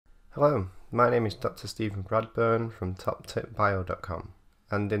Hello, my name is Dr. Stephen Bradburn from TopTipBio.com,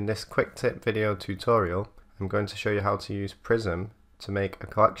 and in this quick tip video tutorial I'm going to show you how to use Prism to make a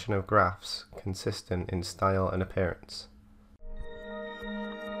collection of graphs consistent in style and appearance.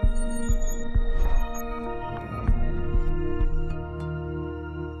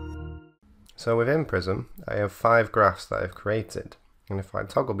 So within Prism I have 5 graphs that I've created, and if I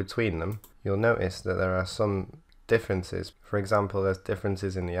toggle between them you'll notice that there are some differences. For example, there's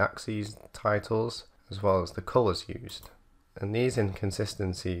differences in the axes titles as well as the colours used, and these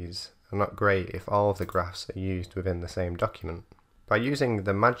inconsistencies are not great if all of the graphs are used within the same document. By using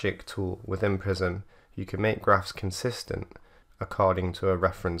the magic tool within Prism you can make graphs consistent according to a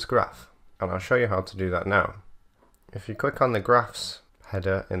reference graph, and I'll show you how to do that now. If you click on the graphs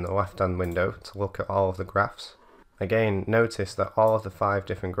header in the left hand window to look at all of the graphs, again notice that all of the 5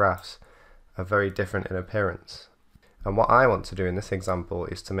 different graphs are very different in appearance. And what I want to do in this example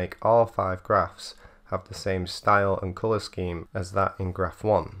is to make all 5 graphs have the same style and colour scheme as that in graph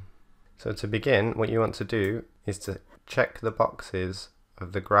 1. So to begin, what you want to do is to check the boxes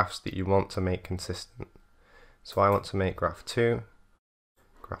of the graphs that you want to make consistent. So I want to make graph 2,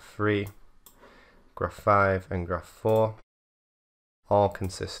 graph 3, graph 5 and graph 4 all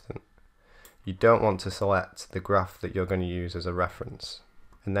consistent. You don't want to select the graph that you're going to use as a reference.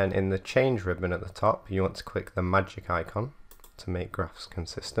 And then in the change ribbon at the top you want to click the magic icon to make graphs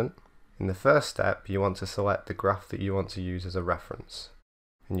consistent. In the first step you want to select the graph that you want to use as a reference,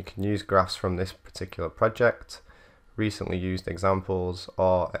 and you can use graphs from this particular project, recently used examples,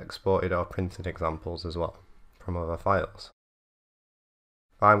 or exported or printed examples as well from other files.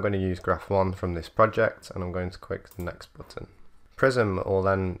 I'm going to use graph 1 from this project and I'm going to click the next button. Prism will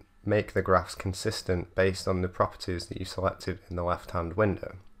then make the graphs consistent based on the properties that you selected in the left hand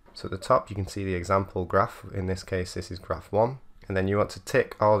window. So at the top you can see the example graph, in this case this is graph 1, and then you want to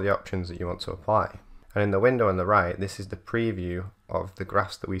tick all the options that you want to apply. And in the window on the right this is the preview of the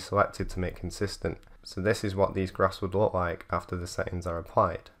graphs that we selected to make consistent. So this is what these graphs would look like after the settings are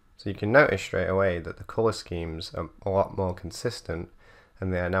applied. So you can notice straight away that the colour schemes are a lot more consistent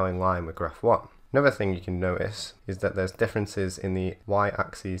and they are now in line with graph 1. Another thing you can notice is that there's differences in the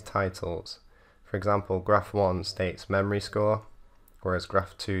y-axis titles. For example, graph 1 states memory score, whereas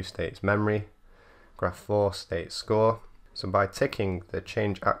graph 2 states memory, graph 4 states score. So by ticking the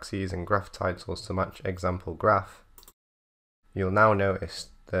change axes and graph titles to match example graph, you'll now notice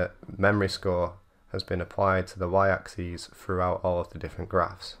that memory score has been applied to the y-axis throughout all of the different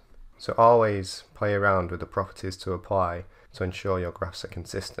graphs. So always play around with the properties to apply to ensure your graphs are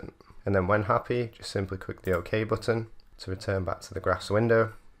consistent. And then when happy, just simply click the OK button to return back to the graphs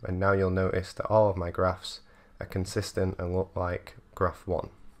window, and now you'll notice that all of my graphs are consistent and look like graph 1.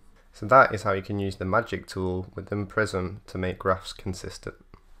 So that is how you can use the magic tool within Prism to make graphs consistent.